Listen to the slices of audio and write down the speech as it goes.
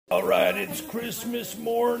All right, it's Christmas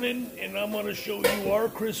morning, and I'm going to show you our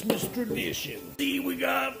Christmas tradition. See, we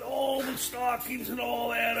got all the stockings and all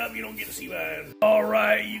that up. You don't get to see mine. All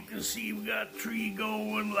right, you can see we got tree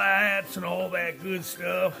going, lights, and all that good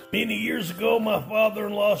stuff. Many years ago, my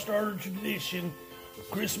father-in-law started a tradition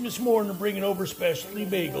Christmas morning bringing over specialty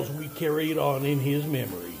bagels, and we carry it on in his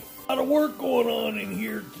memory. A lot of work going on in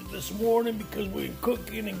here this morning because we're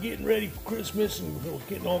cooking and getting ready for Christmas, and we're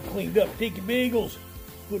getting all cleaned up. Take your bagels.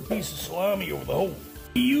 Put a piece of salami over the whole.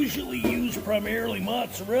 We usually use primarily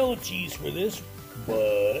mozzarella cheese for this,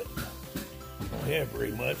 but we don't have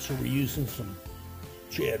very much, so we're using some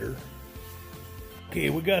cheddar. Okay,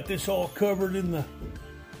 we got this all covered in the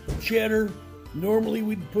cheddar. Normally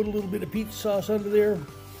we'd put a little bit of pizza sauce under there.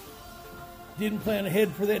 Didn't plan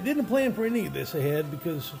ahead for that. Didn't plan for any of this ahead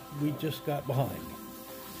because we just got behind.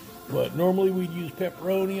 But normally we'd use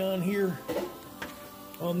pepperoni on here,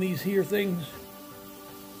 on these here things.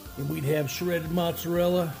 And we'd have shredded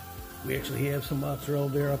mozzarella. We actually have some mozzarella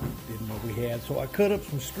there. I didn't know we had. So I cut up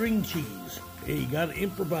some string cheese. Hey, you gotta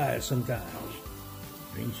improvise sometimes.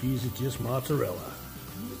 String cheese is just mozzarella.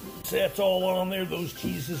 So that's all on there. Those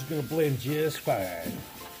cheeses are gonna blend just fine.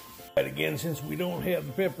 But again, since we don't have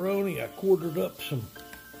the pepperoni, I quartered up some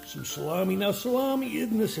salami. Now salami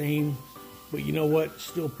isn't the same, but you know what? It's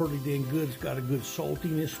still pretty dang good. It's got a good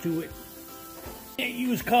saltiness to it. Can't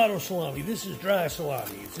use cotto salami. This is dry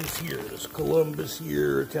salami. It's this here. This Columbus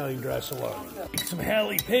here, Italian dry salami. Get some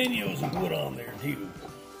jalapenos and put on there too.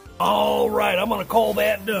 All right, I'm gonna call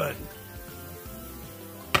that done.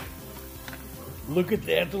 Look at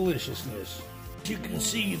that deliciousness. You can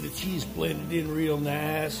see the cheese blended in real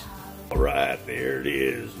nice. All right, there it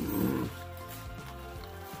is.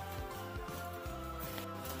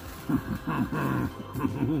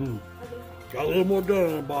 Got a little more done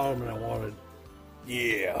on the bottom than I wanted.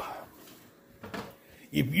 Yeah.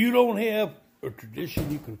 If you don't have a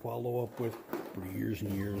tradition you can follow up with for years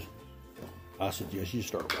and years, I suggest you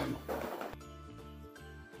start one.